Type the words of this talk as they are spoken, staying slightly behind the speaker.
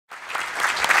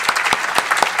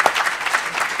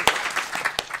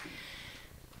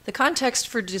The context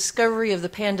for discovery of the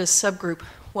PANDAS subgroup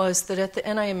was that at the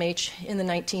NIMH in the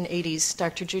 1980s,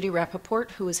 Dr. Judy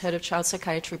Rappaport, who was head of child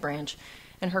psychiatry branch,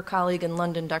 and her colleague in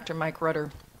London, Dr. Mike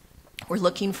Rutter, were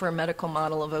looking for a medical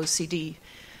model of OCD.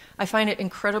 I find it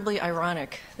incredibly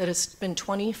ironic that it's been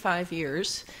 25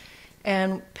 years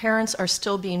and parents are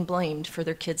still being blamed for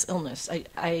their kids' illness.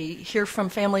 I hear from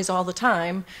families all the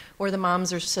time where the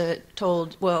moms are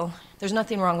told, well, there's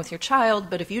nothing wrong with your child,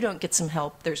 but if you don't get some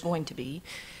help, there's going to be.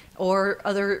 Or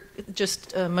other,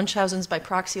 just Munchausen's by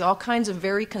proxy, all kinds of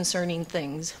very concerning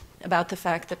things about the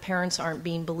fact that parents aren't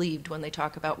being believed when they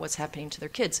talk about what's happening to their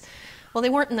kids. Well, they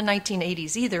weren't in the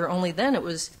 1980s either, only then it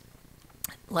was,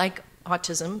 like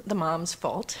autism, the mom's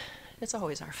fault. It's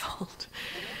always our fault.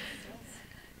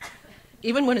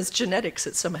 Even when it's genetics,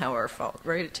 it's somehow our fault,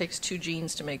 right? It takes two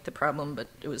genes to make the problem, but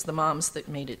it was the moms that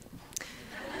made it.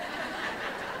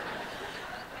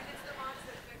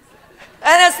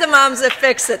 And it's the moms that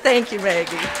fix it. Thank you,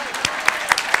 Maggie.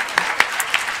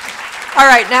 All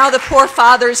right, now the poor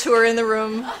fathers who are in the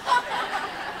room,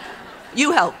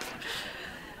 you help.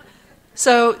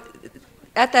 So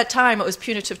at that time, it was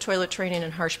punitive toilet training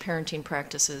and harsh parenting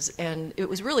practices. And it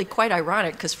was really quite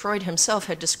ironic because Freud himself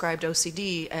had described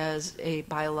OCD as a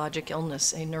biologic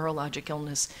illness, a neurologic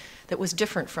illness that was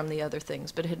different from the other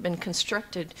things, but it had been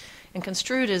constructed and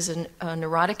construed as a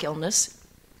neurotic illness.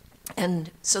 And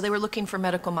so they were looking for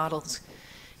medical models.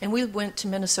 And we went to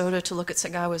Minnesota to look at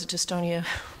Sagawa's dystonia,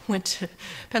 went to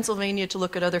Pennsylvania to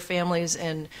look at other families,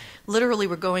 and literally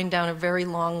were going down a very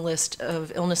long list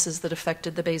of illnesses that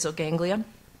affected the basal ganglia.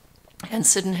 And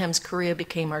Sydenham's chorea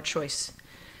became our choice.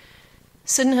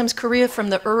 Sydenham's chorea from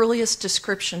the earliest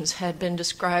descriptions had been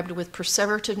described with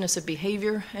perseverativeness of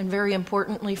behavior, and very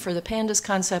importantly for the PANDAS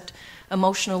concept,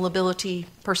 emotional lability,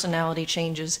 personality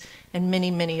changes, and many,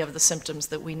 many of the symptoms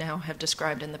that we now have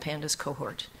described in the PANDAS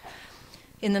cohort.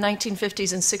 In the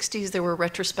 1950s and 60s, there were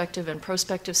retrospective and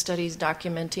prospective studies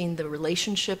documenting the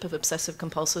relationship of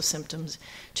obsessive-compulsive symptoms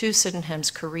to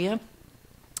Sydenham's chorea.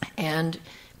 And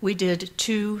we did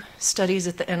 2 studies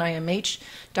at the NIMH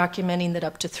documenting that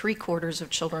up to 3/4 of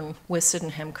children with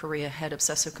Sydenham chorea had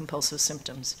obsessive-compulsive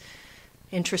symptoms.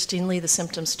 Interestingly, the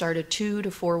symptoms started 2 to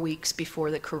 4 weeks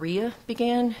before the chorea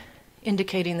began,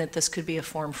 indicating that this could be a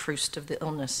form fruste of the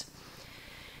illness.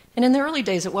 And in the early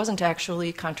days, it wasn't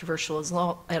actually controversial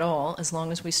at all, as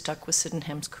long as we stuck with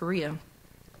Sydenham's chorea,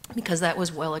 because that was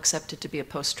well accepted to be a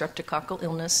post-streptococcal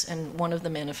illness and one of the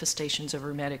manifestations of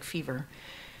rheumatic fever.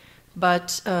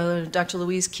 But Dr.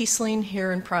 Louise Kiesling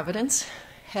here in Providence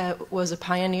was a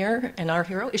pioneer and our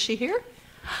hero. Is she here?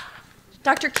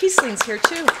 Dr. Kiesling's here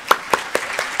too.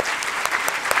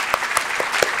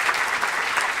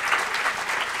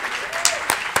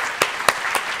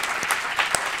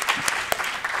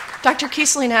 Dr.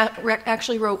 Kiesling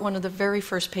actually wrote one of the very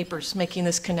first papers making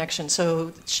this connection,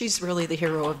 so she's really the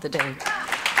hero of the day.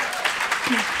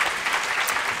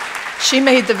 She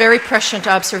made the very prescient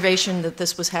observation that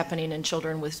this was happening in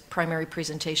children with primary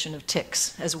presentation of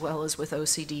tics, as well as with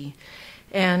OCD,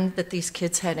 and that these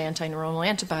kids had anti-neuronal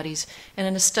antibodies. And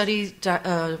in a study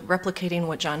replicating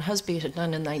what John Husby had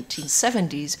done in the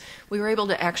 1970s, we were able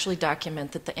to actually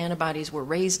document that the antibodies were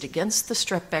raised against the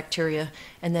strep bacteria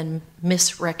and then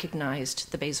misrecognized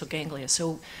the basal ganglia.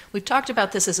 So we've talked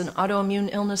about this as an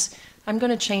autoimmune illness. I'm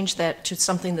going to change that to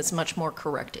something that's much more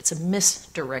correct. It's a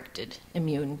misdirected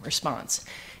immune response.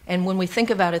 And when we think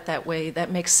about it that way, that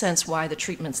makes sense why the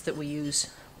treatments that we use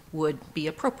would be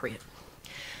appropriate.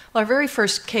 Well, our very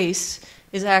first case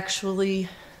is actually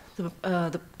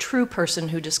the true person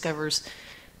who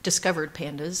discovered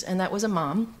PANDAS, and that was a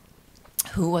mom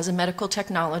who was a medical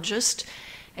technologist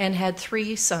and had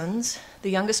 3 sons, the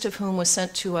youngest of whom was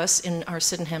sent to us in our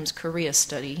Sydenham's chorea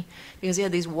study because he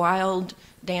had these wild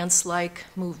dance-like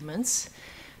movements.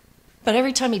 But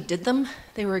every time he did them,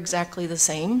 they were exactly the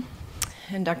same.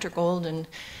 And Dr. Gold and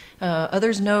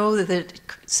others know that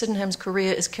Sydenham's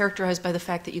chorea is characterized by the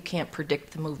fact that you can't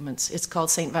predict the movements. It's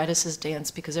called St. Vitus's dance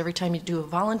because every time you do a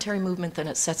voluntary movement, then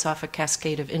it sets off a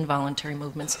cascade of involuntary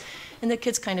movements. And the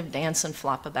kids kind of dance and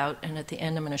flop about, and at the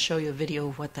end I'm going to show you a video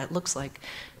of what that looks like.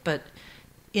 But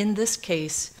in this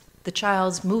case, the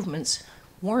child's movements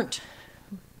weren't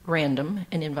random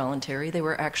and involuntary. They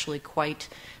were actually quite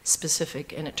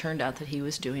specific, and it turned out that he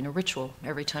was doing a ritual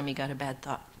every time he got a bad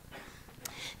thought.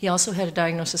 He also had a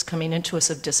diagnosis coming into us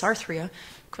of dysarthria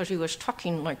because he was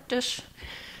talking like this.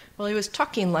 Well, he was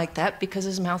talking like that because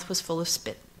his mouth was full of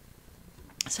spit.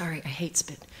 Sorry, I hate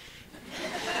spit.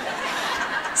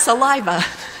 Saliva.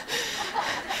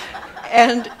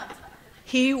 And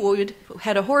He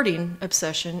had a hoarding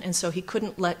obsession, and so he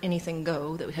couldn't let anything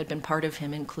go that had been part of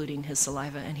him, including his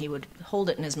saliva, and he would hold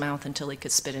it in his mouth until he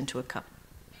could spit into a cup.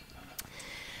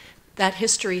 That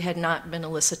history had not been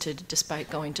elicited despite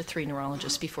going to 3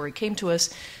 neurologists before he came to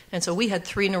us, and so we had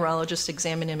 3 neurologists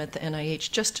examine him at the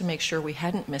NIH just to make sure we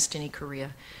hadn't missed any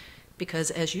chorea. Because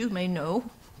as you may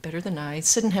know better than I,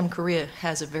 Sydenham chorea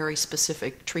has a very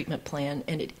specific treatment plan,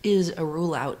 and it is a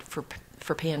rule out for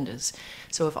PANDAS.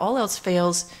 So if all else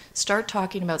fails, start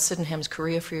talking about Sydenham's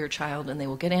chorea for your child, and they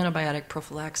will get antibiotic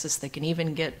prophylaxis. They can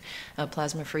even get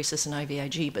plasmapheresis and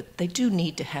IVIG, but they do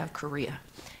need to have chorea.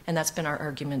 And that's been our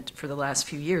argument for the last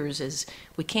few years, is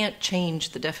we can't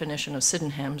change the definition of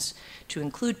Sydenham's to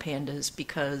include PANDAS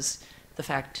because the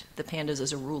fact that PANDAS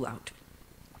is a rule out.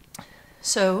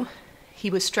 So he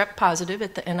was strep positive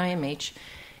at the NIMH,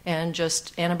 and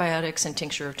just antibiotics and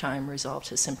tincture of thyme resolved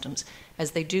his symptoms.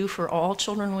 As they do for all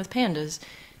children with PANDAS,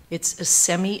 it's a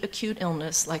semi-acute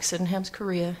illness like Sydenham's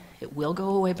chorea. It will go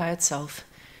away by itself,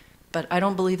 but I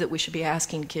don't believe that we should be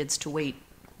asking kids to wait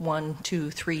 1,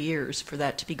 2, 3 years for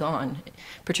that to be gone,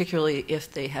 particularly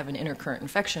if they have an intercurrent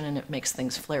infection and it makes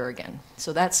things flare again.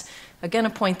 So that's, again, a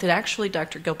point that actually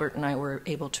Dr. Gilbert and I were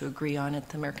able to agree on at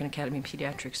the American Academy of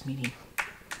Pediatrics meeting.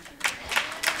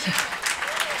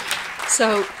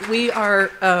 So we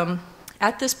are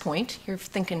at this point, you're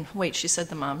thinking, wait, she said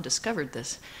the mom discovered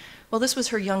this. Well, this was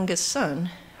her youngest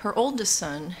son. Her oldest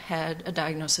son had a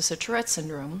diagnosis of Tourette's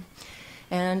syndrome,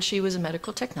 and she was a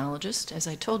medical technologist, as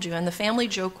I told you, and the family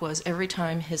joke was every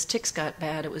time his tics got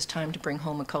bad, it was time to bring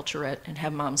home a culturette and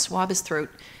have mom swab his throat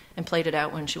and plait it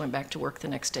out when she went back to work the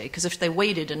next day. Because if they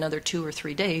waited another 2 or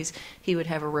 3 days, he would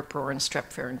have a rip roar and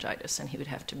strep pharyngitis, and he would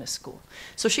have to miss school.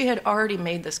 So she had already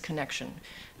made this connection,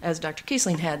 as Dr.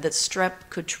 Kiesling had, that strep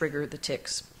could trigger the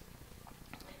tics.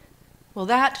 Well,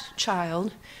 that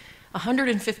child,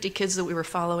 150 kids that we were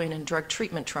following in drug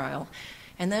treatment trial,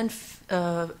 and then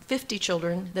 50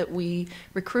 children that we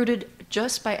recruited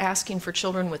just by asking for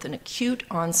children with an acute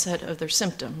onset of their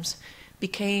symptoms,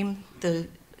 became the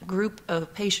group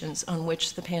of patients on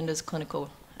which the PANDAS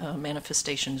clinical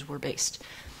manifestations were based.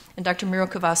 And Dr. Miro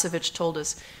Kovacevic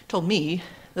told me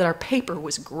that our paper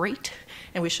was great,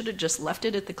 and we should have just left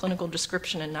it at the clinical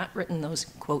description and not written those,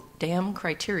 quote, damn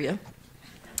criteria.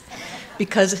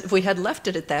 Because if we had left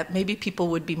it at that, maybe people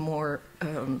would be more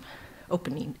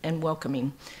opening and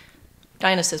welcoming.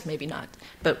 Dinah says maybe not,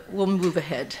 but we'll move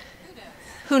ahead.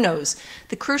 Who knows?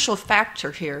 The crucial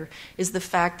factor here is the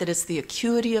fact that it's the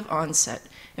acuity of onset.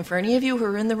 And for any of you who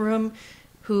are in the room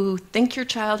who think your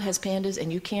child has PANDAS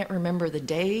and you can't remember the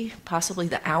day, possibly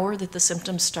the hour that the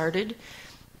symptoms started,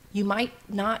 you might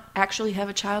not actually have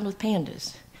a child with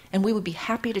PANDAS. And we would be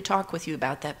happy to talk with you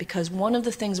about that, because one of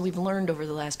the things we've learned over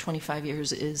the last 25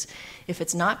 years is if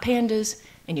it's not PANDAS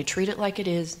and you treat it like it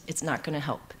is, it's not going to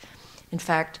help. In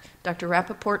fact, Dr.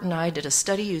 Rappaport and I did a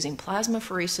study using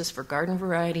plasmapheresis for garden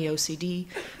variety OCD,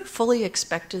 fully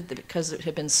expected that because it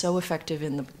had been so effective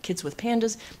in the kids with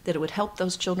PANDAS that it would help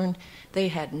those children. They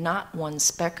had not one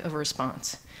speck of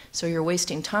response. So you're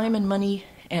wasting time and money,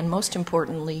 and most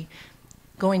importantly,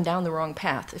 going down the wrong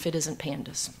path if it isn't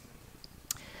PANDAS.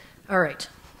 All right,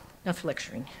 enough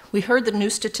lecturing. We heard the new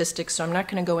statistics, so I'm not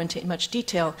going to go into much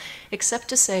detail, except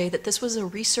to say that this was a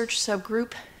research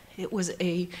subgroup. It was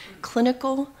a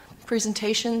clinical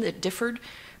presentation that differed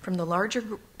from the larger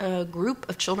group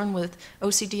of children with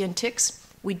OCD and tics.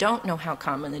 We don't know how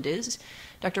common it is.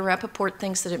 Dr. Rappaport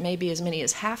thinks that it may be as many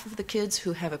as half of the kids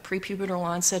who have a prepubertal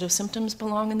onset of symptoms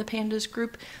belong in the PANDAS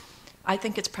group. I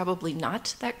think it's probably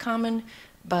not that common,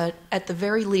 but at the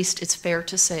very least, it's fair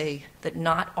to say that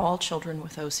not all children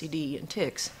with OCD and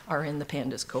tics are in the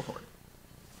PANDAS cohort.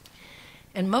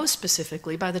 And most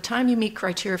specifically, by the time you meet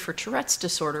criteria for Tourette's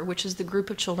disorder, which is the group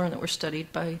of children that were studied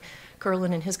by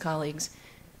Curlin and his colleagues,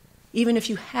 even if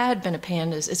you had been a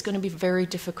PANDAS, it's going to be very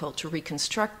difficult to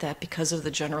reconstruct that because of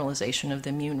the generalization of the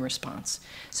immune response.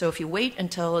 So if you wait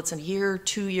until it's a year,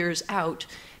 2 years out,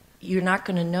 you're not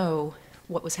going to know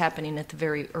what was happening at the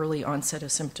very early onset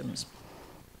of symptoms.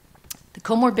 The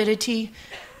comorbidity,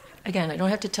 again, I don't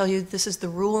have to tell you this is the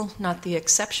rule, not the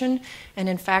exception. And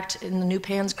in fact, in the new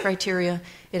PANS criteria,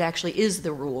 it actually is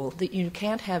the rule that you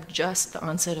can't have just the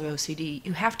onset of OCD.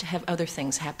 You have to have other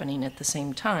things happening at the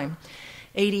same time.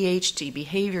 ADHD,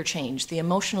 behavior change, the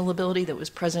emotional ability that was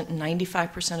present in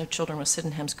 95% of children with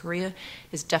Sydenham's chorea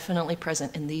is definitely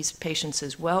present in these patients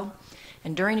as well.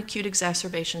 And during acute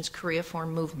exacerbations, choreiform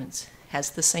movements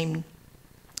has the same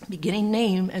beginning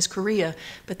name as chorea,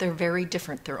 but they're very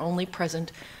different. They're only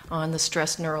present on the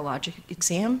stress neurologic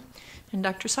exam. And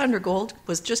Dr. Sondergold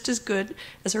was just as good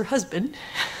as her husband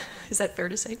Is that fair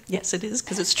to say? Yes, it is,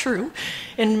 because it's true.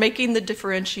 In making the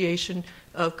differentiation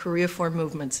of choreiform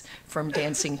movements from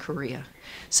dancing chorea.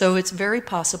 So it's very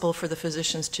possible for the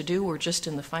physicians to do. We're just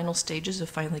in the final stages of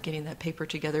finally getting that paper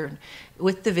together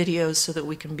with the videos so that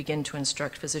we can begin to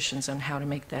instruct physicians on how to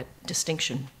make that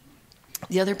distinction.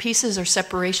 The other pieces are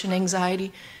separation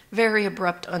anxiety, very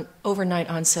abrupt overnight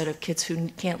onset of kids who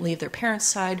can't leave their parents'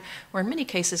 side, or in many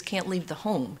cases can't leave the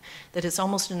home, that it's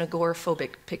almost an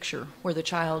agoraphobic picture where the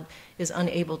child is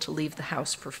unable to leave the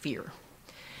house for fear.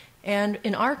 And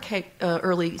in our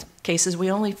early cases,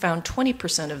 we only found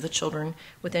 20% of the children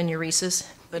with enuresis,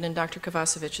 but in Dr.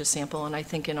 Kovacevic's sample, and I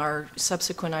think in our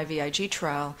subsequent IVIG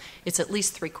trial, it's at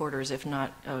least 3/4, if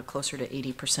not closer to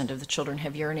 80% of the children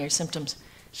have urinary symptoms.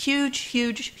 Huge,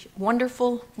 huge,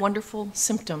 wonderful, wonderful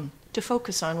symptom to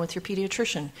focus on with your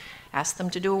pediatrician. Ask them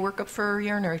to do a workup for a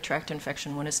urinary tract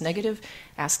infection. When it's negative,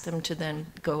 ask them to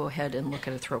then go ahead and look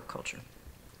at a throat culture.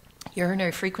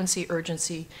 Urinary frequency,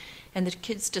 urgency, and the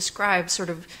kids describe sort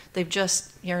of they've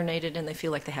just urinated and they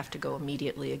feel like they have to go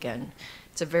immediately again.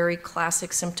 It's a very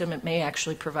classic symptom. It may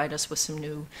actually provide us with some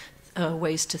new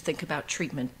ways to think about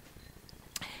treatment.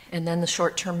 And then the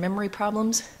short-term memory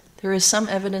problems. There is some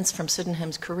evidence from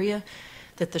Sydenham's chorea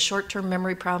that the short-term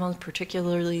memory problems,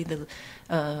 particularly the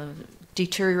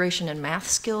deterioration in math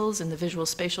skills and the visual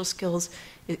spatial skills,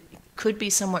 it could be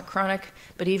somewhat chronic,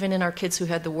 but even in our kids who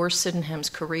had the worst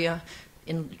Sydenham's chorea,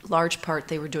 in large part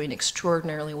they were doing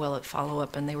extraordinarily well at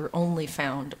follow-up, and they were only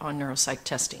found on neuropsych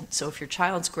testing. So if your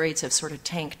child's grades have sort of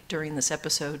tanked during this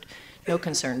episode, no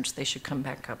concerns, they should come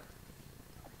back up.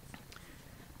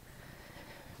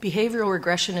 Behavioral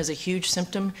regression is a huge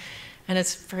symptom, and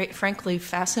it's frankly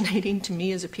fascinating to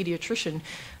me as a pediatrician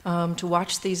to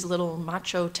watch these little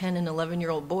macho 10 and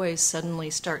 11-year-old boys suddenly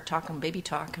start talking baby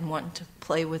talk and wanting to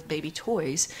play with baby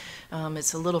toys.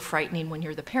 It's a little frightening when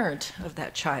you're the parent of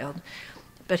that child.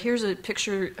 But here's a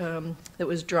picture that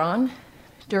was drawn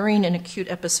during an acute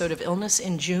episode of illness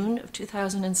in June of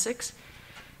 2006,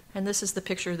 and this is the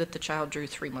picture that the child drew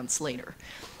 3 months later.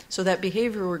 So that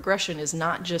behavioral regression is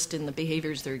not just in the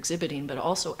behaviors they're exhibiting, but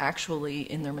also actually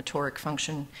in their motoric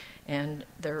function and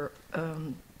their,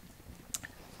 and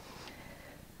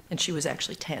she was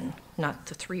actually 10, not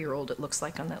the 3-year-old it looks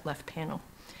like on that left panel.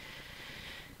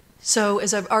 So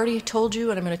as I've already told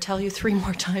you, and I'm going to tell you 3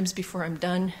 more times before I'm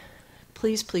done,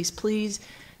 please, please, please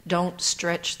don't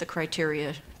stretch the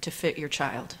criteria to fit your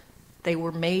child. They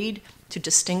were made to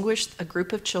distinguish a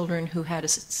group of children who had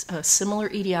a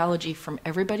similar etiology from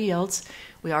everybody else.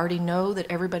 We already know that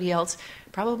everybody else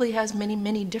probably has many,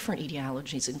 many different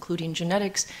etiologies, including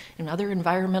genetics and other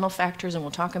environmental factors, and we'll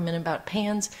talk a minute about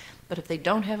PANDAS. But if they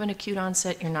don't have an acute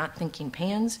onset, you're not thinking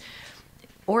PANDAS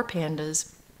or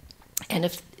PANDAS. And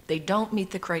if they don't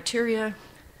meet the criteria,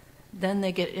 then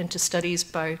they get into studies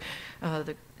by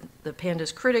the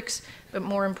PANDAS critics, but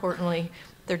more importantly,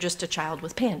 they're just a child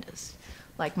with PANDAS,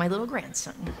 like my little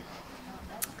grandson.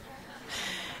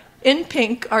 In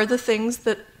pink are the things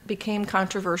that became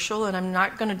controversial, and I'm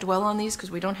not going to dwell on these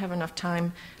because we don't have enough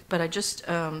time, but I just,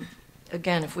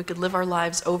 again, if we could live our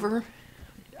lives over,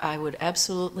 I would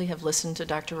absolutely have listened to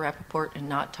Dr. Rappaport and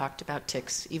not talked about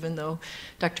tics, even though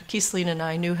Dr. Kiesling and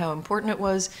I knew how important it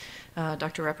was.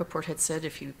 Dr. Rappaport had said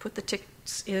if you put the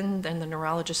tics in, then the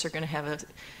neurologists are going to have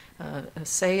a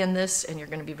say in this, and you're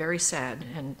going to be very sad,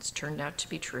 and it's turned out to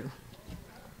be true.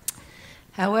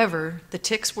 However, the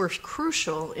tics were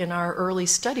crucial in our early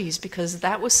studies because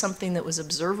that was something that was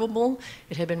observable.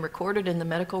 It had been recorded in the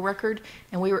medical record,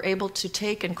 and we were able to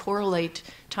take and correlate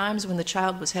times when the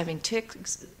child was having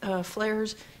tics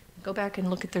flares, go back and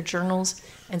look at their journals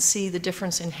and see the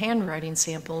difference in handwriting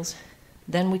samples.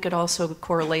 Then we could also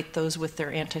correlate those with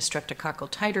their anti-streptococcal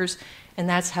titers, and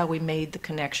that's how we made the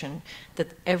connection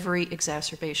that every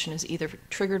exacerbation is either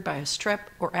triggered by a strep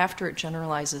or after it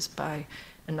generalizes by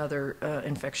another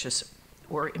infectious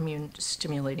or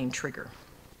immune-stimulating trigger.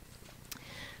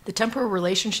 The temporal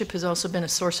relationship has also been a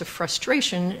source of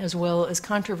frustration as well as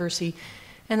controversy,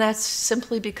 and that's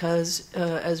simply because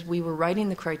as we were writing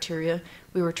the criteria,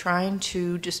 we were trying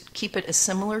to just keep it as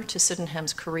similar to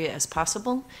Sydenham's chorea as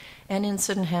possible, and in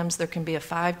Sydenham's there can be a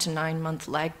 5 to 9 month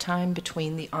lag time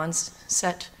between the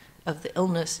onset of the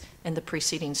illness and the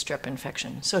preceding strep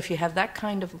infection. So if you have that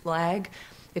kind of lag,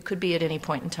 it could be at any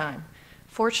point in time.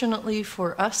 Fortunately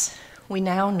for us, we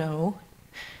now know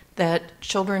that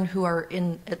children who are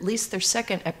in at least their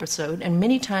second episode, and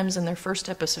many times in their first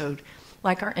episode,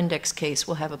 like our index case,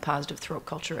 will have a positive throat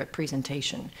culture at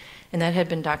presentation. And that had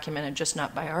been documented just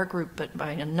not by our group, but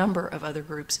by a number of other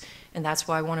groups. And that's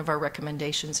why one of our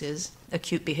recommendations is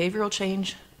acute behavioral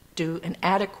change, do an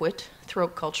adequate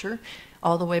throat culture,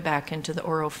 all the way back into the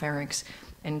oropharynx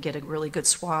and get a really good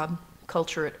swab,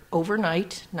 culture it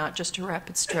overnight, not just a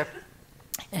rapid strep,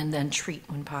 and then treat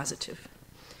when positive.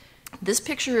 This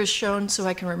picture is shown so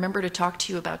I can remember to talk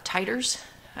to you about titers.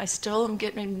 I still am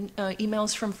getting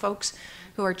emails from folks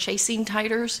who are chasing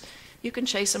titers. You can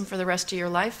chase them for the rest of your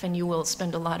life and you will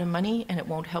spend a lot of money and it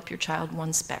won't help your child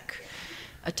one speck.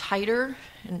 A titer,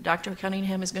 and Dr.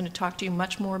 Cunningham is going to talk to you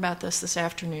much more about this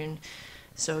afternoon,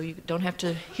 so you don't have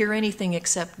to hear anything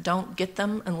except don't get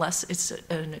them unless it's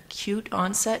an acute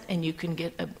onset and you can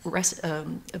get a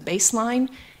baseline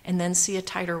and then see a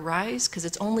titer rise, because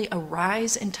it's only a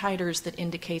rise in titers that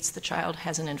indicates the child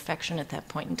has an infection at that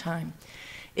point in time.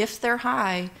 If they're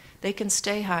high, they can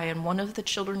stay high, and one of the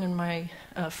children in my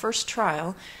first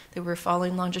trial, they were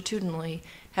following longitudinally,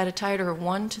 had a titer of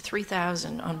 1 to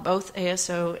 3,000 on both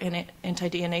ASO and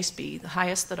anti-DNase-B, the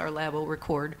highest that our lab will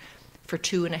record, for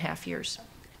 2.5 years.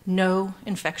 No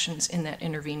infections in that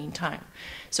intervening time.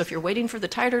 So if you're waiting for the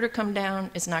titer to come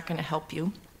down, it's not going to help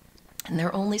you. And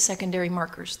they're only secondary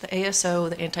markers. The ASO,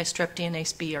 the anti-strep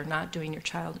DNase-B are not doing your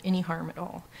child any harm at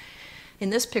all.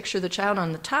 In this picture, the child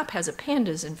on the top has a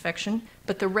PANDAS infection,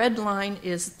 but the red line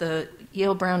is the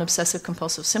Yale-Brown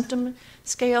Obsessive-Compulsive Symptom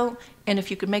Scale, and if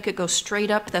you could make it go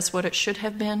straight up, that's what it should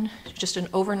have been, just an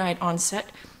overnight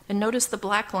onset. And notice the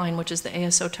black line, which is the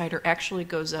ASO titer, actually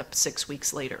goes up 6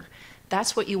 weeks later.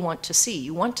 That's what you want to see.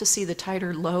 You want to see the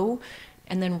titer low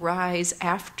and then rise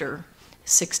after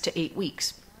 6 to 8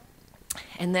 weeks.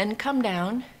 And then come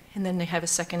down, and then they have a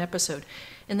second episode.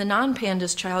 In the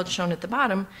non-PANDAS child shown at the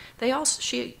bottom,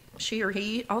 she or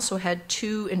he also had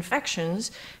 2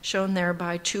 infections, shown there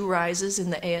by 2 rises in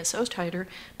the ASO titer,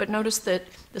 but notice that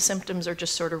the symptoms are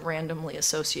just sort of randomly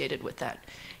associated with that.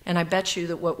 And I bet you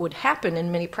that what would happen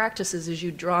in many practices is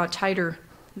you draw a titer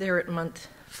there at month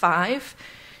 5.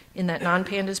 In that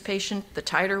non-PANDAS patient, the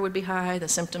titer would be high, the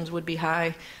symptoms would be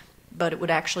high, but it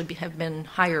would actually have been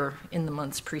higher in the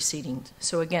months preceding.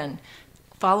 So again,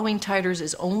 following titers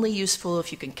is only useful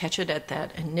if you can catch it at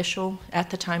that initial,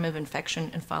 at the time of infection,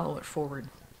 and follow it forward.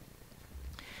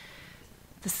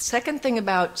 The second thing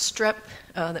about strep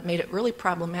that made it really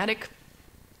problematic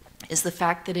is the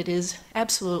fact that it is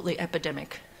absolutely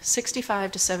epidemic.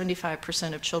 65 to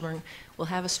 75% of children will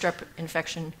have a strep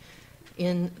infection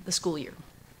in the school year.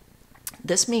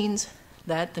 This means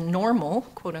that the normal,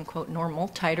 quote-unquote normal,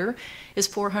 titer is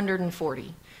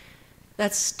 440.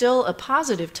 That's still a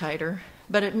positive titer,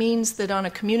 but it means that on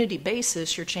a community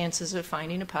basis, your chances of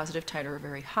finding a positive titer are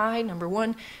very high, number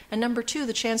one. And number two,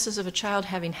 the chances of a child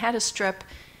having had a strep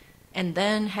and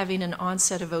then having an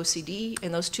onset of OCD,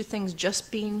 and those two things just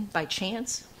being by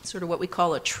chance, sort of what we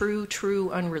call a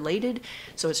true, unrelated.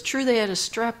 So it's true they had a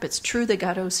strep, it's true they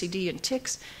got OCD and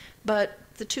tics, but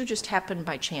the two just happened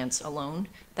by chance alone.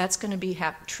 That's going to be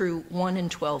true 1 in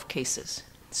 12 cases.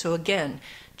 So again,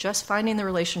 just finding the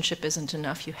relationship isn't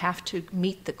enough. You have to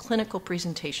meet the clinical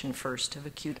presentation first of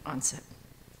acute onset.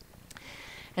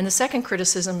 And the second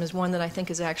criticism is one that I think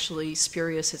is actually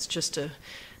spurious. It's just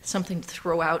something to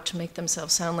throw out to make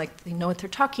themselves sound like they know what they're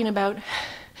talking about,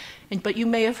 but you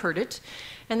may have heard it.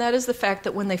 And that is the fact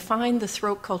that when they find the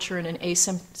throat culture in an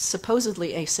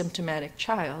supposedly asymptomatic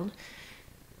child,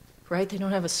 right, they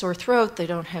don't have a sore throat, they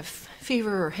don't have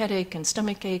fever or headache and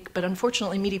stomach ache, but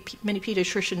unfortunately many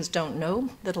pediatricians don't know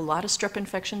that a lot of strep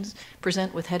infections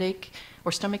present with headache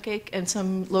or stomach ache and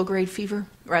some low-grade fever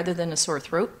rather than a sore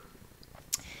throat.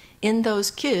 In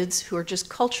those kids who are just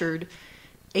cultured,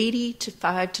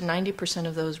 85 to 90%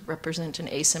 of those represent an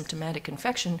asymptomatic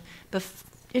infection, but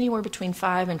anywhere between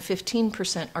 5 and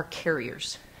 15% are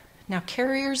carriers. Now,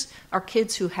 carriers are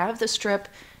kids who have the strep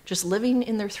just living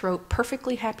in their throat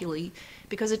perfectly happily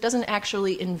because it doesn't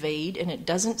actually invade and it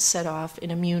doesn't set off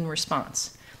an immune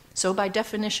response. So by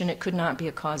definition, it could not be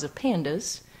a cause of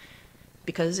PANDAS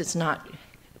because it's not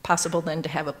possible then to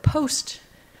have a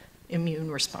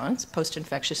post-immune response,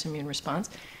 post-infectious immune response.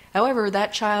 However,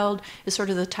 that child is sort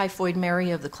of the typhoid Mary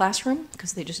of the classroom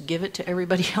because they just give it to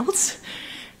everybody else.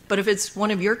 But if it's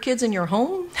one of your kids in your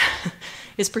home,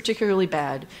 it's particularly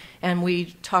bad. And we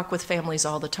talk with families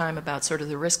all the time about sort of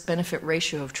the risk-benefit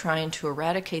ratio of trying to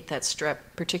eradicate that strep,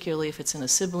 particularly if it's in a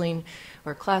sibling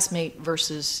or a classmate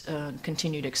versus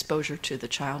continued exposure to the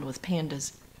child with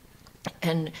PANDAS.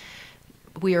 And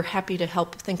we are happy to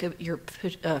help think of your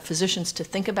physicians to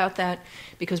think about that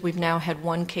because we've now had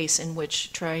one case in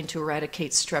which trying to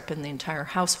eradicate strep in the entire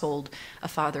household, a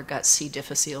father got C.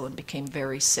 difficile and became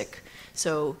very sick.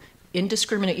 So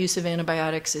indiscriminate use of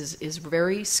antibiotics is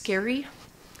very scary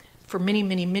for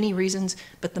many reasons,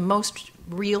 but the most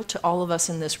real to all of us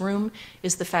in this room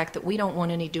is the fact that we don't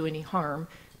want to do any harm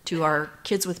to our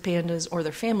kids with PANDAS or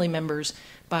their family members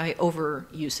by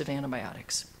overuse of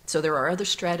antibiotics. So there are other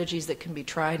strategies that can be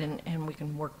tried, and we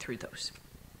can work through those.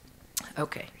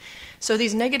 Okay, so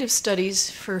these negative studies,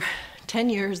 for 10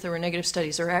 years there were negative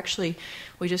studies. There are actually,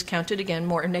 we just counted again,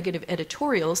 more negative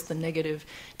editorials than negative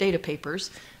data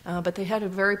papers, but they had a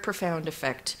very profound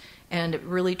effect, and it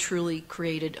really truly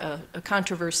created a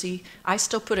controversy. I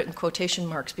still put it in quotation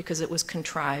marks because it was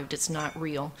contrived, it's not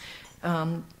real.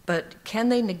 But can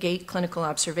they negate clinical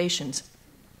observations?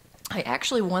 I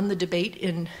actually won the debate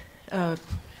in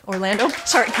Orlando.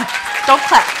 Sorry, don't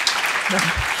clap. No.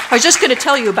 I was just going to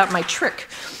tell you about my trick,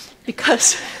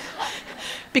 because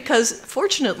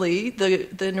fortunately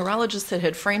the neurologist that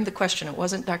had framed the question, it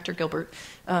wasn't Dr. Gilbert,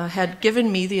 had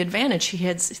given me the advantage.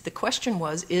 The question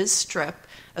was, is strep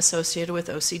associated with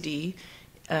OCD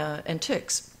and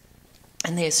tics?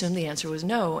 And they assumed the answer was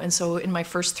no. And so in my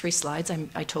first 3 slides,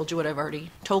 I told you what I've already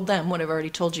told them, what I've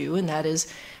already told you, and that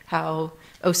is how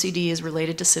OCD is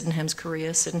related to Sydenham's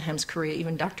chorea. Sydenham's chorea,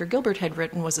 even Dr. Gilbert had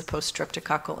written, was a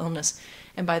post-streptococcal illness.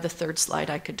 And by the 3rd slide,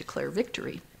 I could declare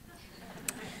victory.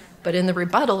 But in the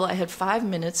rebuttal, I had 5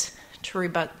 minutes to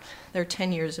rebut their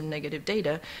 10 years of negative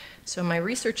data. So my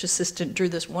research assistant drew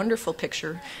this wonderful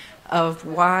picture of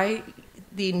why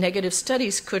the negative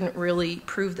studies couldn't really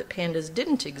prove that PANDAS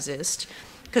didn't exist,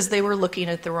 because they were looking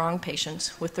at the wrong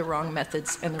patients with the wrong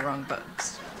methods and the wrong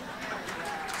bugs.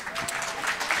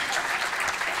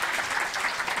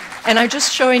 And I'm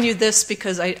just showing you this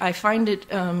because I find it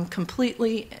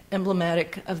completely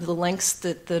emblematic of the lengths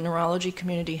that the neurology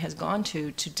community has gone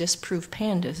to disprove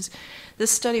PANDAS.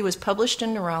 This study was published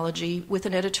in Neurology with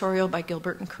an editorial by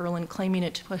Gilbert and Curlin claiming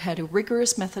it had a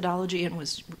rigorous methodology and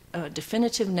was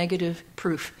definitive negative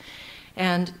proof.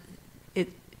 And it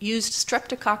used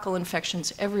streptococcal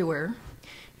infections everywhere.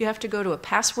 You have to go to a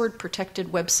password-protected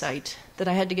website that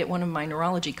I had to get one of my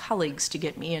neurology colleagues to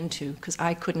get me into because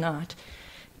I could not,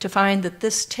 to find that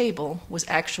this table was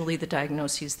actually the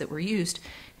diagnoses that were used.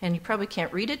 And you probably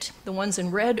can't read it. The ones in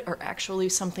red are actually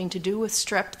something to do with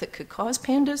strep that could cause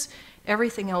PANDAS.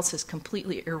 Everything else is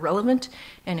completely irrelevant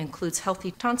and includes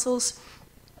healthy tonsils,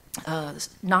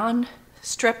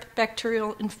 non-strep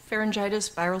bacterial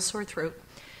pharyngitis, viral sore throat,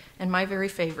 and my very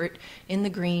favorite, in the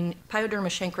green, pyoderma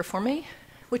chancroforme,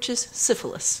 which is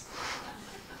syphilis.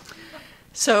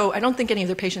 So I don't think any of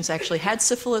their patients actually had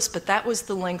syphilis, but that was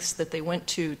the lengths that they went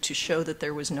to show that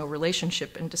there was no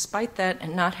relationship. And despite that,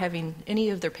 and not having any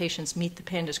of their patients meet the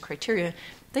PANDAS criteria,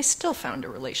 they still found a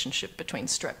relationship between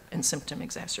strep and symptom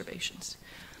exacerbations.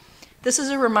 This is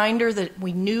a reminder that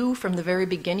we knew from the very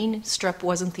beginning strep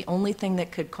wasn't the only thing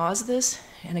that could cause this.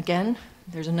 And again,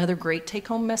 there's another great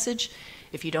take-home message.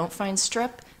 If you don't find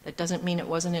strep, that doesn't mean it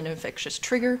wasn't an infectious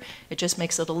trigger. It just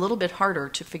makes it a little bit harder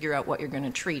to figure out what you're going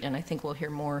to treat. And I think we'll hear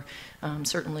more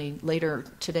certainly later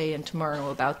today and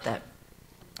tomorrow about that.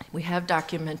 We have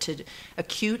documented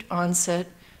acute onset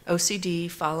OCD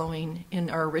following, in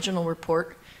our original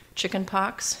report,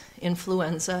 chickenpox,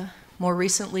 influenza. More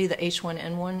recently, the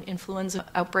H1N1 influenza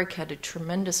outbreak had a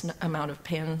tremendous amount of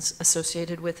PANS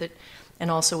associated with it, and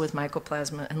also with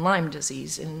mycoplasma and Lyme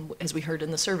disease. And as we heard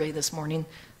in the survey this morning,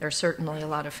 there are certainly a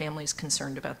lot of families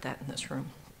concerned about that in this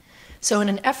room. So in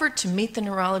an effort to meet the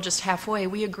neurologist halfway,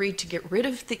 we agreed to get rid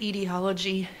of the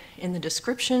etiology in the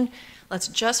description. Let's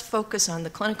just focus on the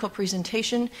clinical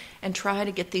presentation and try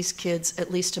to get these kids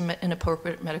at least an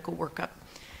appropriate medical workup.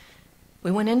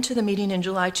 We went into the meeting in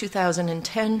July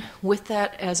 2010 with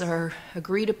that as our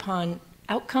agreed upon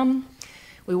outcome.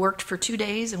 We worked for 2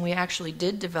 days, and we actually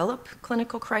did develop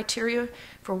clinical criteria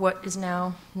for what is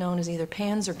now known as either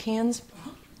PANS or CANS,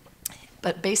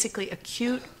 but basically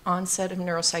acute onset of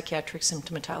neuropsychiatric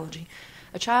symptomatology.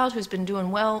 A child who's been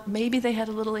doing well, maybe they had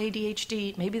a little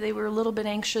ADHD, maybe they were a little bit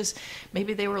anxious,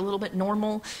 maybe they were a little bit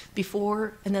normal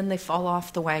before, and then they fall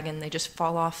off the wagon. They just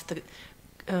fall off the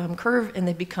curve, and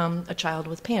they become a child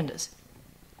with PANDAS,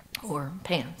 or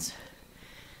PANS.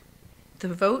 The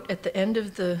vote at the end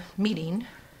of the meeting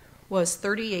was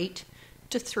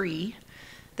 38-3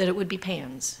 that it would be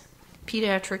PANS,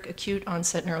 pediatric acute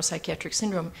onset neuropsychiatric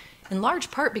syndrome, in large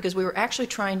part because we were actually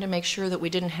trying to make sure that we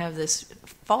didn't have this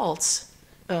false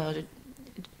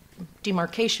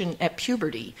demarcation at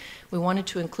puberty. We wanted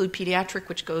to include pediatric,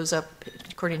 which goes up,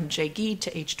 according to Jay Gee,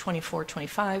 to age 24,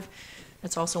 25.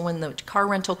 That's also when the car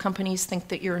rental companies think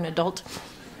that you're an adult.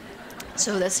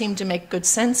 So that seemed to make good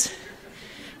sense.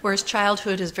 Whereas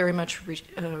childhood is very much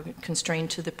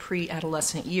constrained to the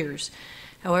pre-adolescent years.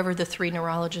 However, the 3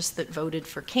 neurologists that voted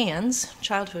for CANS,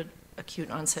 childhood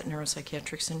acute onset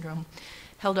neuropsychiatric syndrome,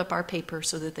 held up our paper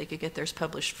so that they could get theirs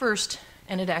published first,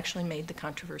 and it actually made the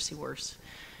controversy worse.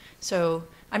 So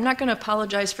I'm not going to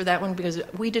apologize for that one because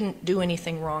we didn't do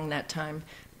anything wrong that time.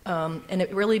 And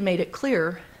it really made it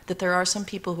clear that there are some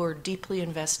people who are deeply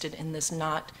invested in this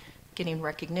not getting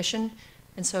recognition.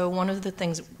 And so one of the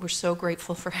things we're so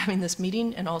grateful for having this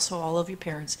meeting, and also all of you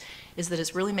parents, is that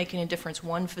it's really making a difference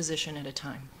one physician at a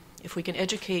time. If we can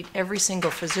educate every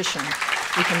single physician,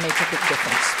 we can make a big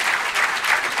difference.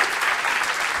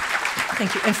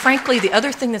 Thank you. And frankly, the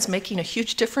other thing that's making a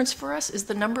huge difference for us is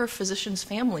the number of physicians'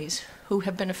 families who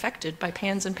have been affected by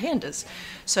PANS and PANDAS.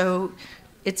 So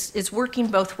it's working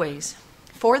both ways.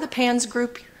 For the PANS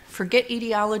group, forget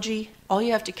etiology. All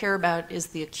you have to care about is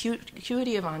the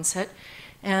acuity of onset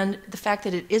and the fact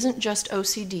that it isn't just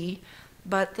OCD,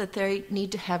 but that they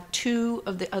need to have 2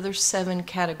 of the other 7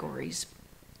 categories.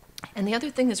 And the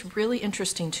other thing that's really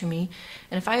interesting to me,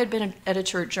 and if I had been an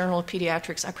editor at Journal of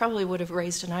Pediatrics, I probably would have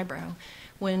raised an eyebrow,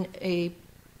 when a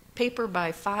paper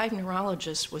by 5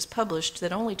 neurologists was published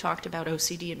that only talked about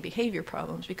OCD and behavior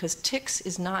problems, because tics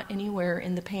is not anywhere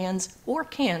in the PANS or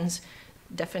CANS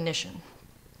definition.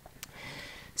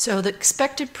 So the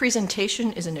expected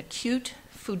presentation is an acute,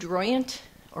 foudroyant,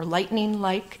 or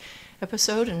lightning-like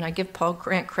episode, and I give Paul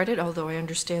Grant credit, although I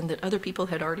understand that other people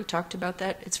had already talked about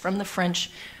that. It's from the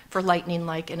French for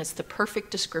lightning-like, and it's the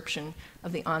perfect description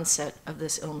of the onset of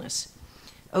this illness.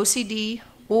 OCD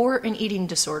or an eating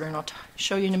disorder, and I'll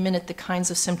show you in a minute the kinds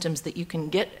of symptoms that you can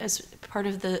get as part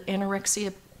of the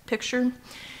anorexia picture,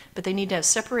 but they need to have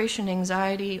separation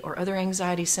anxiety or other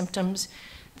anxiety symptoms,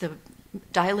 the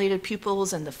dilated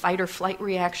pupils and the fight or flight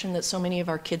reaction that so many of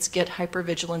our kids get,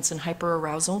 hypervigilance and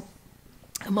hyperarousal,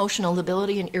 emotional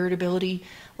lability and irritability,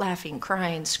 laughing,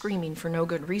 crying, screaming for no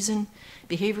good reason,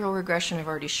 behavioral regression, I've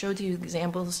already showed you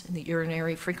examples in the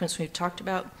urinary frequency we've talked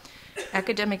about,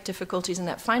 academic difficulties, and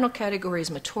that final category is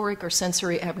motoric or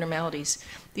sensory abnormalities.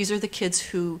 These are the kids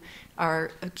who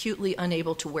are acutely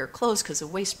unable to wear clothes because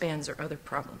of waistbands or other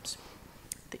problems.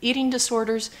 The eating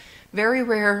disorders, very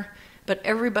rare, but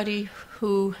everybody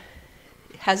who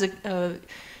has a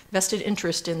vested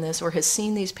interest in this or has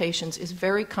seen these patients is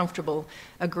very comfortable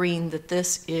agreeing that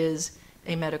this is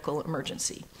a medical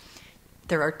emergency.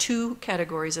 There are 2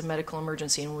 categories of medical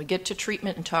emergency, and when we get to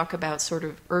treatment and talk about sort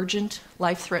of urgent,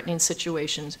 life-threatening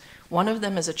situations, one of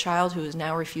them is a child who is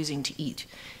now refusing to eat,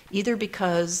 either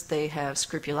because they have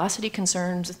scrupulosity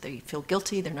concerns, they feel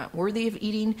guilty, they're not worthy of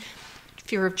eating,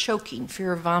 fear of choking,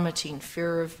 fear of vomiting,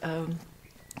 fear of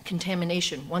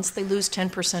contamination. Once they lose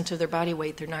 10% of their body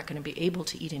weight, they're not going to be able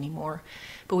to eat anymore.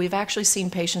 But we've actually seen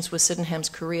patients with Sydenham's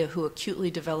chorea who acutely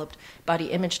developed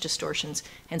body image distortions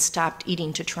and stopped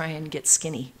eating to try and get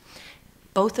skinny.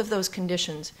 Both of those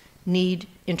conditions need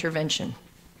intervention,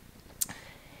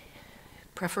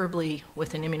 preferably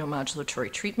with an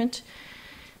immunomodulatory treatment.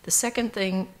 The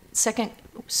second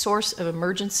source of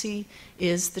emergency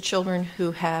is the children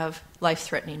who have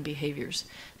life-threatening behaviors.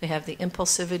 They have the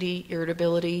impulsivity,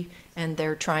 irritability, and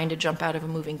they're trying to jump out of a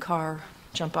moving car,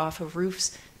 jump off of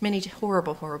roofs, many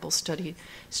horrible, horrible stories,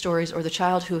 or the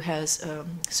child who has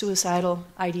suicidal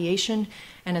ideation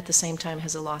and at the same time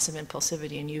has a loss of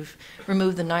impulsivity, and you've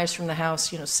removed the knives from the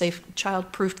house,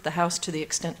 child-proofed the house to the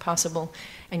extent possible,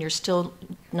 and you're still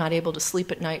not able to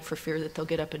sleep at night for fear that they'll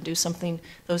get up and do something.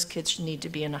 Those kids need to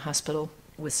be in a hospital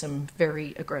with some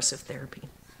very aggressive therapy.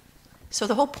 So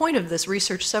the whole point of this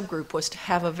research subgroup was to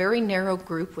have a very narrow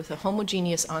group with a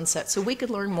homogeneous onset so we could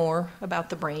learn more about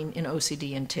the brain in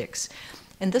OCD and tics.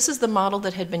 And this is the model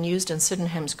that had been used in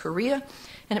Sydenham's chorea,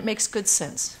 and it makes good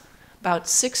sense. About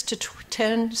 6 to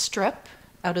 10 strep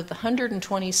out of the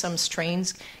 120-some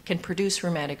strains can produce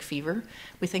rheumatic fever.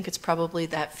 We think it's probably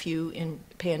that few in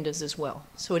PANDAS as well.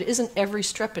 So it isn't every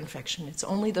strep infection. It's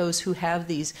only those who have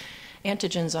these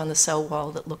antigens on the cell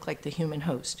wall that look like the human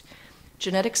host.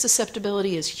 Genetic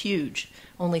susceptibility is huge.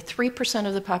 Only 3%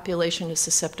 of the population is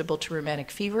susceptible to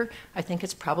rheumatic fever. I think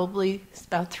it's probably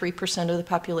about 3% of the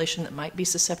population that might be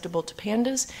susceptible to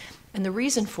PANDAS. And the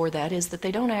reason for that is that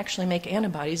they don't actually make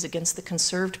antibodies against the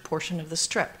conserved portion of the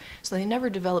strep. So they never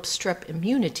develop strep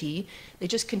immunity. They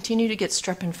just continue to get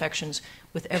strep infections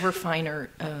with ever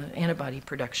finer antibody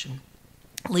production.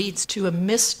 Leads to a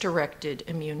misdirected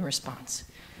immune response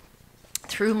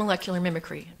through molecular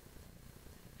mimicry.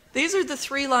 These are the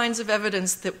 3 lines of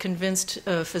evidence that convinced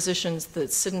physicians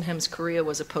that Sydenham's chorea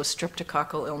was a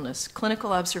post-streptococcal illness.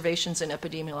 Clinical observations and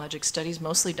epidemiologic studies,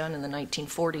 mostly done in the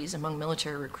 1940s among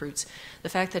military recruits. The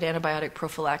fact that antibiotic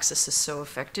prophylaxis is so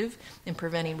effective in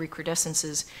preventing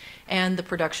recrudescences and the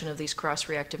production of these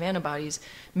cross-reactive antibodies.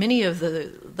 Many of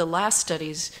the last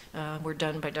studies were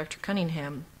done by Dr.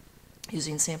 Cunningham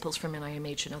using samples from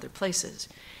NIMH and other places.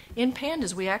 In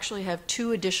PANDAS, we actually have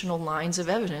 2 additional lines of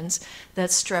evidence that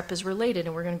strep is related,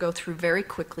 and we're going to go through very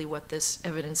quickly what this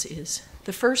evidence is.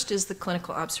 The first is the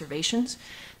clinical observations,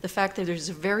 the fact that there's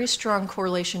a very strong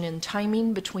correlation in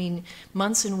timing between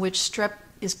months in which strep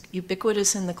is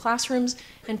ubiquitous in the classrooms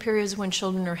and periods when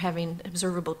children are having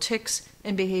observable tics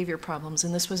and behavior problems.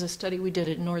 And this was a study we did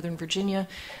in Northern Virginia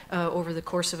over the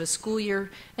course of a school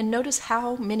year. And notice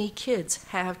how many kids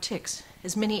have tics.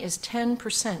 As many as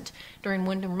 10% during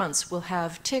winter months will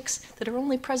have tics that are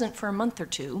only present for a month or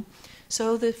 2.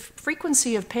 So the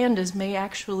frequency of PANDAS may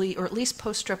actually, or at least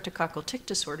post-streptococcal tic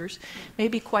disorders, may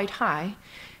be quite high.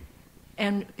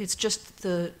 And it's just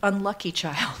the unlucky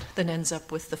child that ends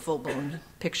up with the full-blown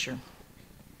picture.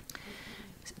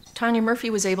 Tanya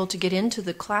Murphy was able to get into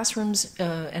the classrooms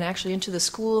and actually into the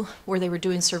school where they were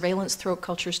doing surveillance throat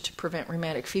cultures to prevent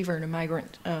rheumatic fever in a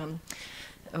migrant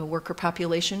worker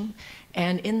population.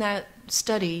 And in that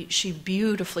study, she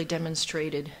beautifully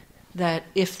demonstrated that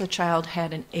if the child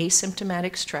had an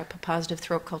asymptomatic strep, a positive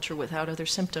throat culture without other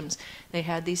symptoms, they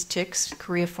had these tics,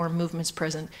 choreiform movements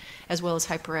present, as well as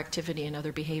hyperactivity and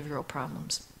other behavioral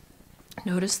problems.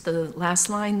 Notice the last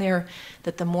line there,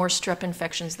 that the more strep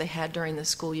infections they had during the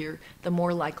school year, the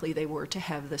more likely they were to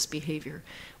have this behavior.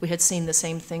 We had seen the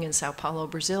same thing in Sao Paulo,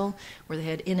 Brazil, where they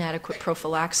had inadequate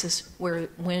prophylaxis, where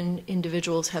when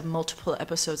individuals have multiple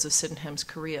episodes of Sydenham's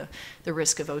chorea, the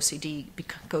risk of OCD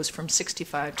goes from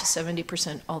 65 to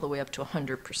 70%, all the way up to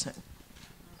 100%.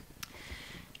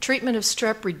 Treatment of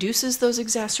strep reduces those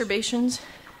exacerbations.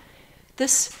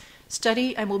 This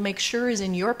study, I will make sure, is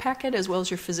in your packet as well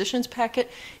as your physician's packet.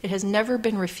 It has never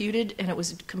been refuted, and it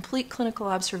was complete clinical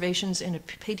observations in a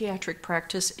pediatric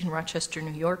practice in Rochester,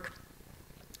 New York.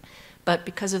 But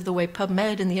because of the way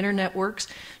PubMed and the internet works,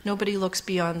 nobody looks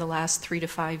beyond the last 3 to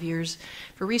 5 years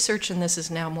for research, and this is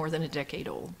now more than a decade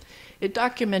old. It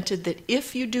documented that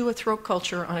if you do a throat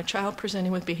culture on a child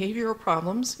presenting with behavioral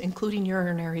problems, including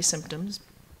urinary symptoms,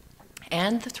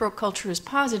 and the throat culture is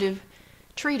positive,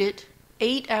 treat it.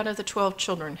 8 out of the 12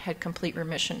 children had complete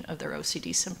remission of their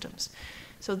OCD symptoms.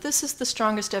 So this is the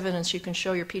strongest evidence you can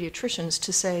show your pediatricians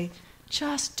to say,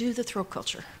 just do the throat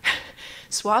culture.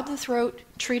 Swab the throat,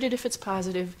 treat it if it's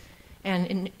positive,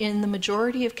 and in the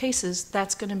majority of cases,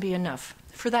 that's going to be enough.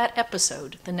 For that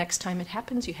episode, the next time it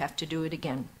happens, you have to do it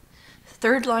again.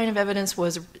 Third line of evidence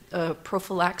was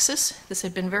prophylaxis. This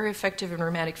had been very effective in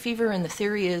rheumatic fever, and the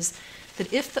theory is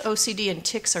that if the OCD and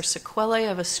tics are sequelae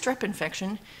of a strep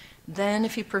infection, then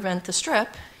if you prevent the strep,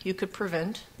 you could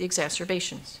prevent the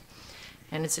exacerbations.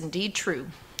 And it's indeed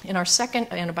true. In our second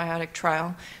antibiotic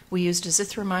trial, we used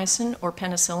azithromycin or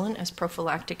penicillin as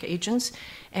prophylactic agents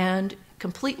and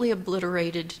completely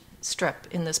obliterated strep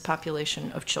in this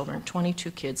population of children, 22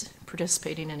 kids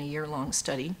participating in a year-long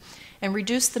study, and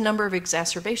reduced the number of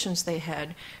exacerbations they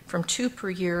had from 2 per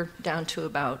year down to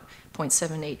about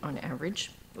 0.78 on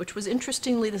average, which was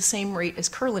interestingly the same rate as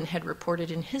Curlin had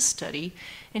reported in his study,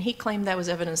 and he claimed that was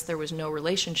evidence there was no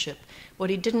relationship. What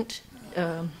he didn't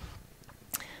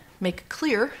make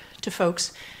clear to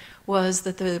folks was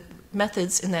that the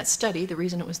methods in that study, the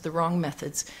reason it was the wrong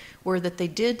methods, were that they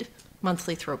did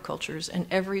monthly throat cultures, and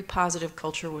every positive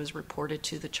culture was reported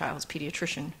to the child's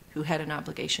pediatrician, who had an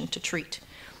obligation to treat.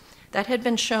 That had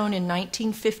been shown in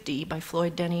 1950 by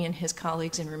Floyd Denny and his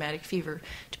colleagues in rheumatic fever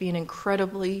to be an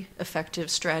incredibly effective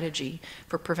strategy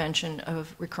for prevention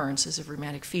of recurrences of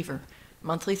rheumatic fever,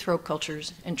 monthly throat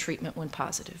cultures, and treatment when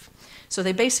positive. So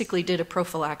they basically did a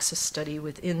prophylaxis study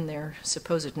within their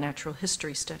supposed natural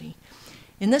history study.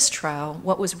 In this trial,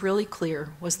 what was really clear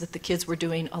was that the kids were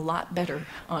doing a lot better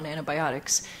on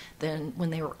antibiotics than when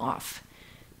they were off.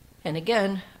 And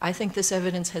again, I think this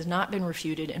evidence has not been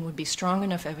refuted and would be strong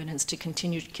enough evidence to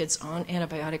continue kids on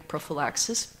antibiotic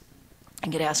prophylaxis. I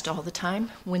get asked all the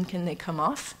time, when can they come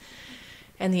off?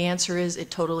 And the answer is,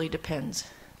 it totally depends.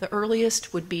 The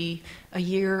earliest would be a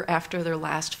year after their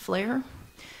last flare.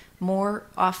 More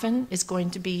often is going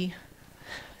to be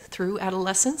through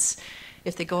adolescence.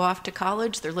 If they go off to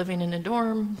college, they're living in a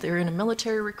dorm, they're in a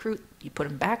military recruit, you put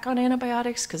them back on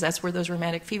antibiotics, because that's where those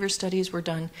rheumatic fever studies were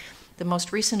done. The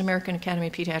most recent American Academy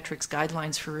of Pediatrics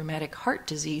guidelines for rheumatic heart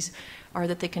disease are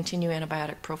that they continue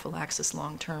antibiotic prophylaxis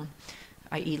long-term,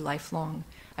 i.e. lifelong.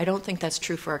 I don't think that's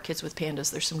true for our kids with PANDAS.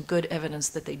 There's some good evidence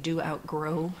that they do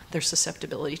outgrow their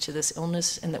susceptibility to this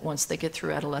illness, and that once they get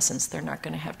through adolescence, they're not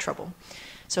going to have trouble.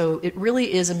 So it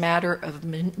really is a matter of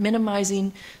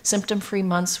minimizing symptom-free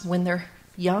months when they're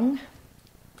young,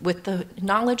 with the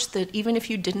knowledge that even if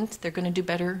you didn't, they're going to do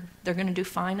better, they're going to do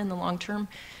fine in the long term.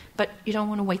 But you don't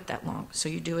want to wait that long, so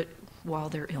you do it while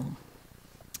they're ill.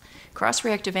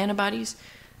 Cross-reactive antibodies,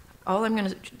 All I'm going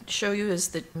to show you is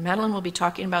that Madeline will be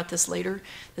talking about this later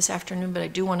this afternoon, but I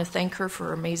do want to thank her for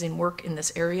her amazing work in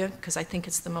this area because I think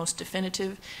it's the most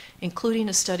definitive, including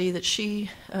a study that she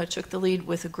took the lead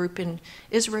with a group in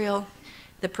Israel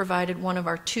that provided one of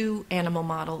our 2 animal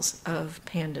models of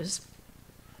pandas.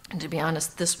 And to be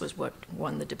honest, this was what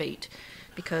won the debate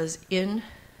because in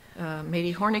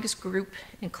Mehdi Hornig's group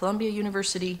in Columbia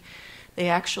University, they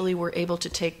actually were able to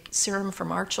take serum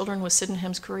from our children with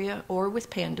Sydenham's chorea or with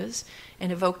pandas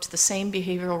and evoked the same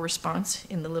behavioral response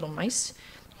in the little mice.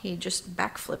 He just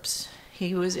backflips.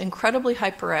 He was incredibly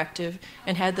hyperactive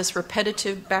and had this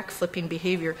repetitive backflipping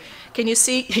behavior. Can you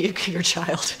see your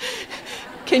child?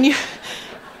 Can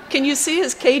you see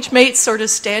his cage mate sort of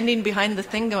standing behind the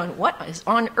thing going, what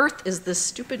on earth is this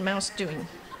stupid mouse doing?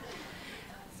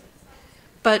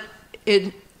 But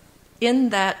in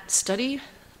that study,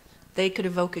 they could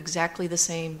evoke exactly the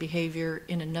same behavior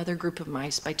in another group of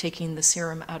mice by taking the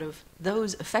serum out of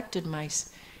those affected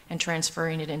mice and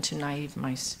transferring it into naive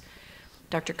mice.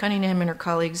 Dr. Cunningham and her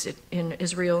colleagues in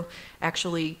Israel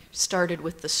actually started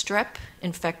with the strep,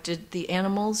 infected the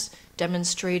animals,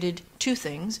 demonstrated 2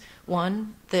 things.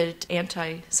 One, that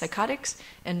antipsychotics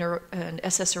and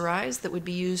SSRIs that would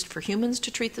be used for humans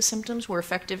to treat the symptoms were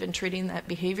effective in treating that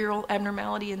behavioral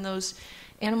abnormality in those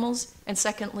animals, and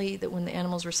secondly, that when the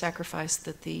animals were sacrificed,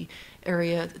 that the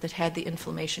area that had the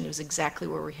inflammation was exactly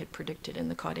where we had predicted in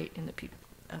the caudate, in the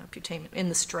putamen, in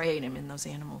the striatum in those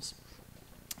animals.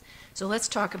 So let's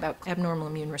talk about abnormal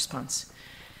immune response.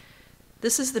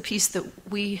 This is the piece that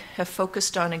we have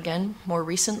focused on again more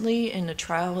recently in a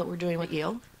trial that we're doing with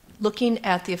Yale, looking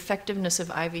at the effectiveness of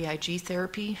IVIG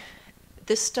therapy.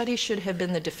 This study should have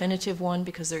been the definitive one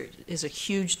because there is a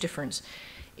huge difference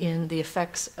in the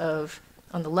effects of,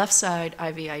 on the left side,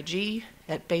 IVIG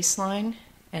at baseline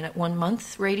and at 1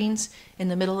 month ratings. In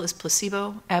the middle is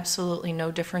placebo, absolutely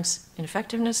no difference in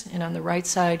effectiveness. And on the right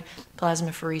side,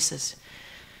 plasmapheresis.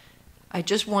 I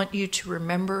just want you to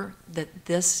remember that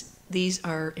these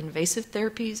are invasive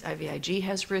therapies. IVIG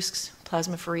has risks.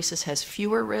 Plasmapheresis has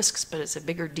fewer risks, but it's a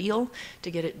bigger deal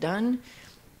to get it done.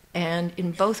 And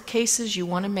in both cases, you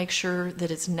want to make sure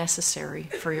that it's necessary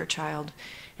for your child.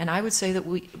 And I would say that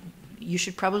you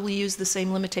should probably use the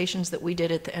same limitations that we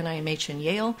did at the NIMH and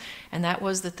Yale, and that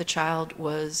was that the child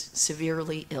was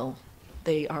severely ill.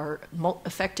 They are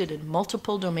affected in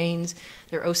multiple domains.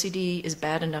 Their OCD is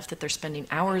bad enough that they're spending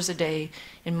hours a day.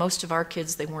 In most of our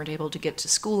kids, they weren't able to get to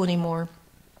school anymore.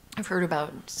 I've heard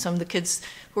about some of the kids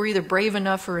who are either brave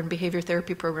enough or in behavior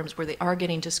therapy programs where they are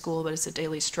getting to school, but it's a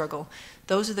daily struggle.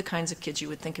 Those are the kinds of kids you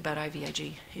would think about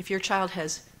IVIG. If your child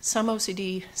has some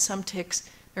OCD, some tics,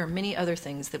 there are many other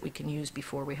things that we can use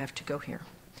before we have to go here.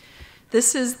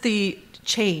 This is the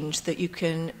change that you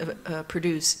can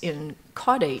produce in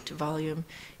caudate volume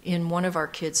in one of our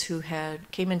kids who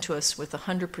came into us with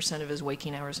 100% of his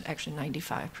waking hours, actually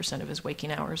 95% of his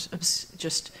waking hours,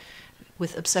 just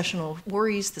with obsessional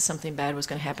worries that something bad was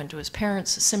going to happen to his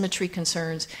parents, symmetry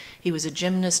concerns. He was a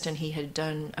gymnast and he had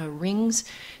done rings,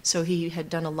 so he had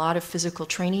done a lot of physical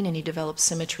training and he developed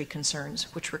symmetry concerns,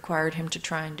 which required him to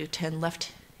try and do 10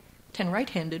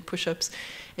 right-handed push-ups,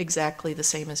 exactly the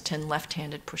same as 10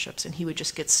 left-handed push-ups, and he would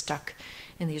just get stuck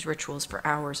in these rituals for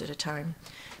hours at a time.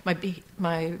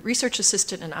 My research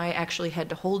assistant and I actually had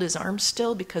to hold his arms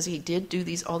still because he did do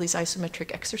all these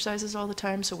isometric exercises all the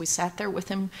time, so we sat there with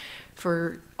him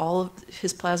for all of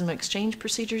his plasma exchange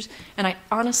procedures, and I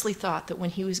honestly thought that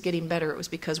when he was getting better, it was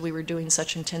because we were doing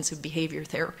such intensive behavior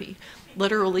therapy,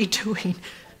 literally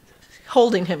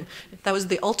holding him. That was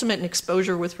the ultimate in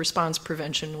exposure with response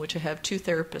prevention, which I have 2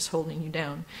 therapists holding you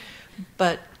down.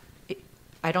 But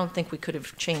I don't think we could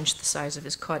have changed the size of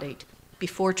his caudate.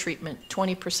 Before treatment,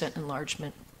 20%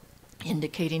 enlargement,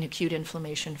 indicating acute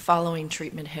inflammation. Following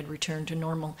treatment had returned to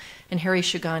normal. And Harry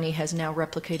Shigani has now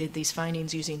replicated these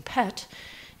findings using PET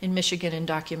in Michigan and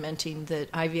documenting that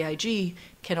IVIG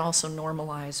can also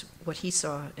normalize what he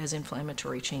saw as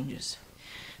inflammatory changes.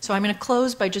 So I'm going to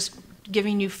close by just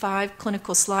giving you 5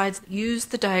 clinical slides. Use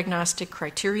the diagnostic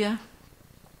criteria.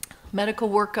 Medical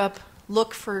workup,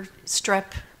 look for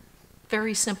strep,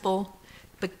 very simple,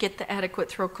 but get the adequate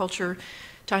throat culture.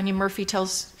 Tanya Murphy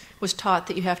was taught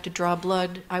that you have to draw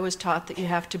blood. I was taught that you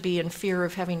have to be in fear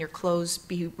of having your clothes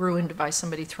be ruined by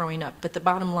somebody throwing up. But the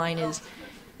bottom line is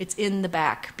it's in the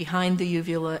back, behind the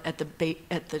uvula, at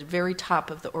the very top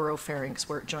of the oropharynx,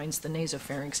 where it joins the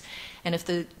nasopharynx. And if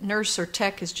the nurse or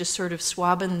tech is just sort of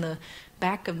swabbing the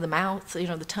back of the mouth,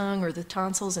 the tongue or the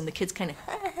tonsils, and the kid's kind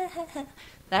of,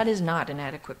 that is not an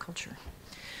adequate culture.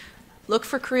 Look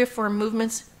for choreiform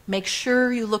movements. Make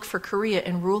sure you look for chorea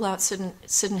and rule out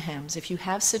Sydenham's. If you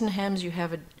have Sydenham's, you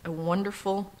have a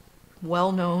wonderful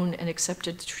well-known and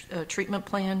accepted treatment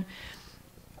plan.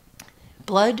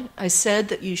 Blood, I said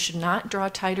that you should not draw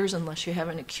titers unless you have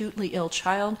an acutely ill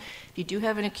child. If you do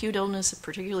have an acute illness,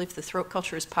 particularly if the throat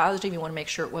culture is positive, you want to make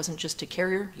sure it wasn't just a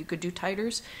carrier, you could do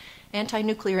titers.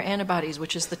 Anti-nuclear antibodies,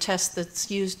 which is the test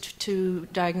that's used to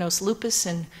diagnose lupus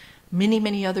and many,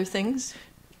 many other things.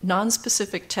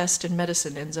 Non-specific test in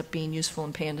medicine ends up being useful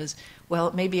in pandas. Well,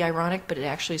 it may be ironic, but it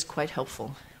actually is quite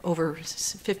helpful. Over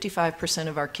 55%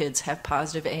 of our kids have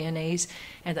positive ANAs,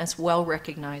 and that's well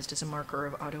recognized as a marker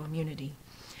of autoimmunity.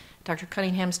 Dr.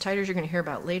 Cunningham's titers you're going to hear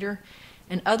about later.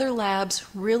 And other labs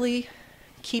really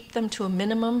keep them to a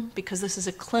minimum because this is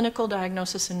a clinical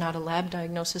diagnosis and not a lab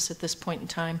diagnosis at this point in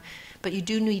time, but you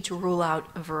do need to rule out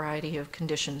a variety of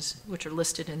conditions which are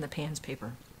listed in the PANS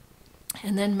paper.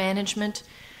 And then management.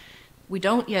 We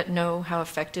don't yet know how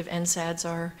effective NSAIDs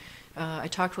are. I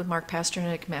talked with Mark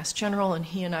Pasternak, Mass General, and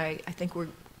he and I think we're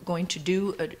going to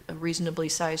do a reasonably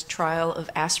sized trial of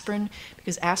aspirin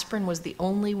because aspirin was the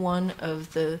only one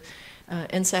of the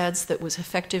NSAIDs that was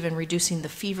effective in reducing the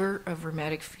fever of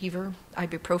rheumatic fever.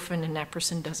 Ibuprofen and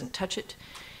naproxen doesn't touch it.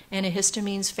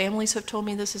 Antihistamines, families have told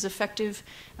me this is effective.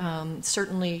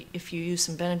 Certainly, if you use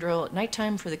some Benadryl at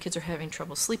nighttime for the kids are having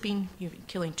trouble sleeping, you're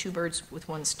killing two birds with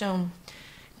one stone.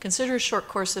 Consider a short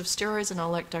course of steroids, and I'll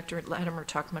let Dr. Latimer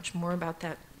talk much more about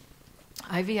that.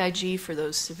 IVIG for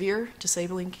those severe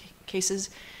disabling cases,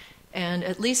 and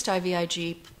at least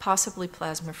IVIG, possibly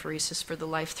plasmapheresis for the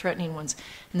life-threatening ones.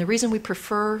 And the reason we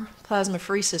prefer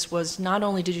plasmapheresis was not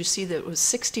only did you see that it was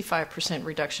 65%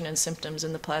 reduction in symptoms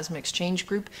in the plasma exchange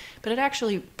group, but it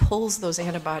actually pulls those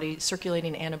antibodies,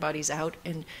 circulating antibodies out,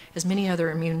 and as many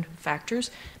other immune factors.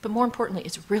 But more importantly,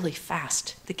 it's really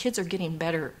fast. The kids are getting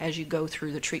better as you go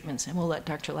through the treatments, and we'll let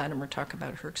Dr. Latimer talk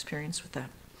about her experience with that.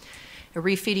 A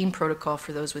refeeding protocol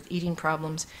for those with eating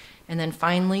problems, and then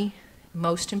finally,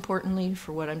 most importantly,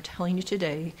 for what I'm telling you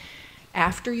today,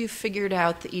 after you've figured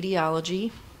out the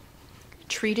etiology,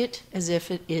 treat it as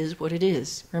if it is what it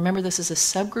is. Remember, this is a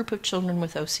subgroup of children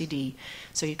with OCD,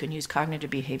 so you can use cognitive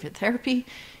behavior therapy,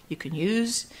 you can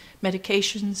use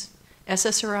medications.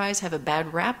 SSRIs have a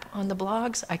bad rap on the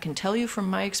blogs. I can tell you from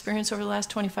my experience over the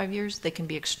last 25 years, they can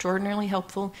be extraordinarily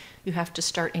helpful. You have to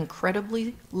start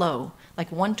incredibly low, like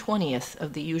 1/20th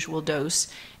of the usual dose,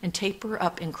 and taper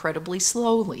up incredibly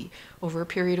slowly over a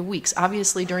period of weeks.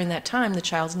 Obviously, during that time, the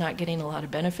child's not getting a lot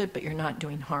of benefit, but you're not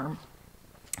doing harm.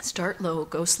 Start low,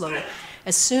 go slow.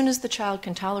 As soon as the child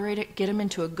can tolerate it, get them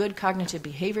into a good cognitive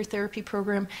behavior therapy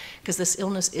program, because this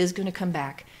illness is going to come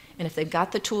back. And if they've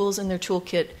got the tools in their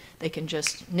toolkit, they can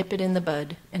just nip it in the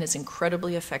bud, and it's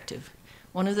incredibly effective.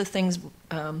 One of the things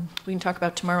we can talk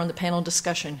about tomorrow in the panel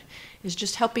discussion is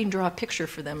just helping draw a picture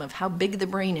for them of how big the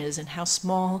brain is and how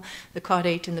small the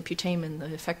caudate and the putamen,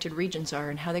 the affected regions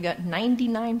are, and how they got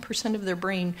 99% of their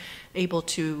brain able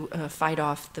to fight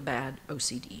off the bad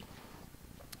OCD.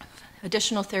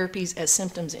 Additional therapies, as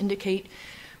symptoms indicate,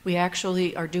 we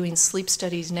actually are doing sleep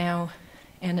studies now,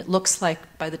 and it looks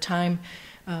like by the time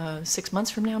 6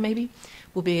 months from now maybe,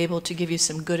 we'll be able to give you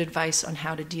some good advice on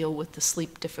how to deal with the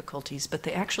sleep difficulties. But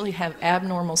they actually have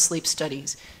abnormal sleep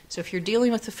studies. So if you're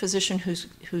dealing with a physician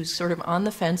who's sort of on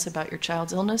the fence about your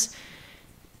child's illness,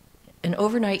 an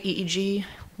overnight EEG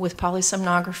with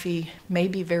polysomnography may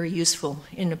be very useful.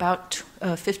 In about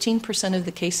 15% of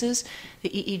the cases, the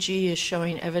EEG is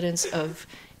showing evidence of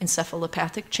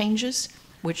encephalopathic changes,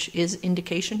 which is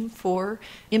indication for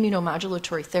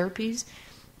immunomodulatory therapies.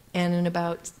 And in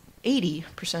about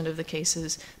 80% of the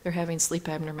cases, they're having sleep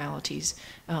abnormalities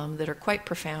that are quite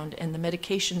profound, and the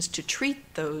medications to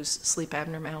treat those sleep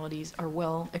abnormalities are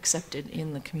well accepted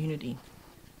in the community.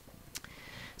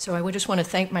 So I would just want to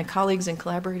thank my colleagues and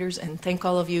collaborators and thank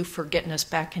all of you for getting us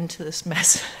back into this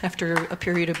mess after a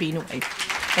period of being away.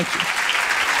 Thank you.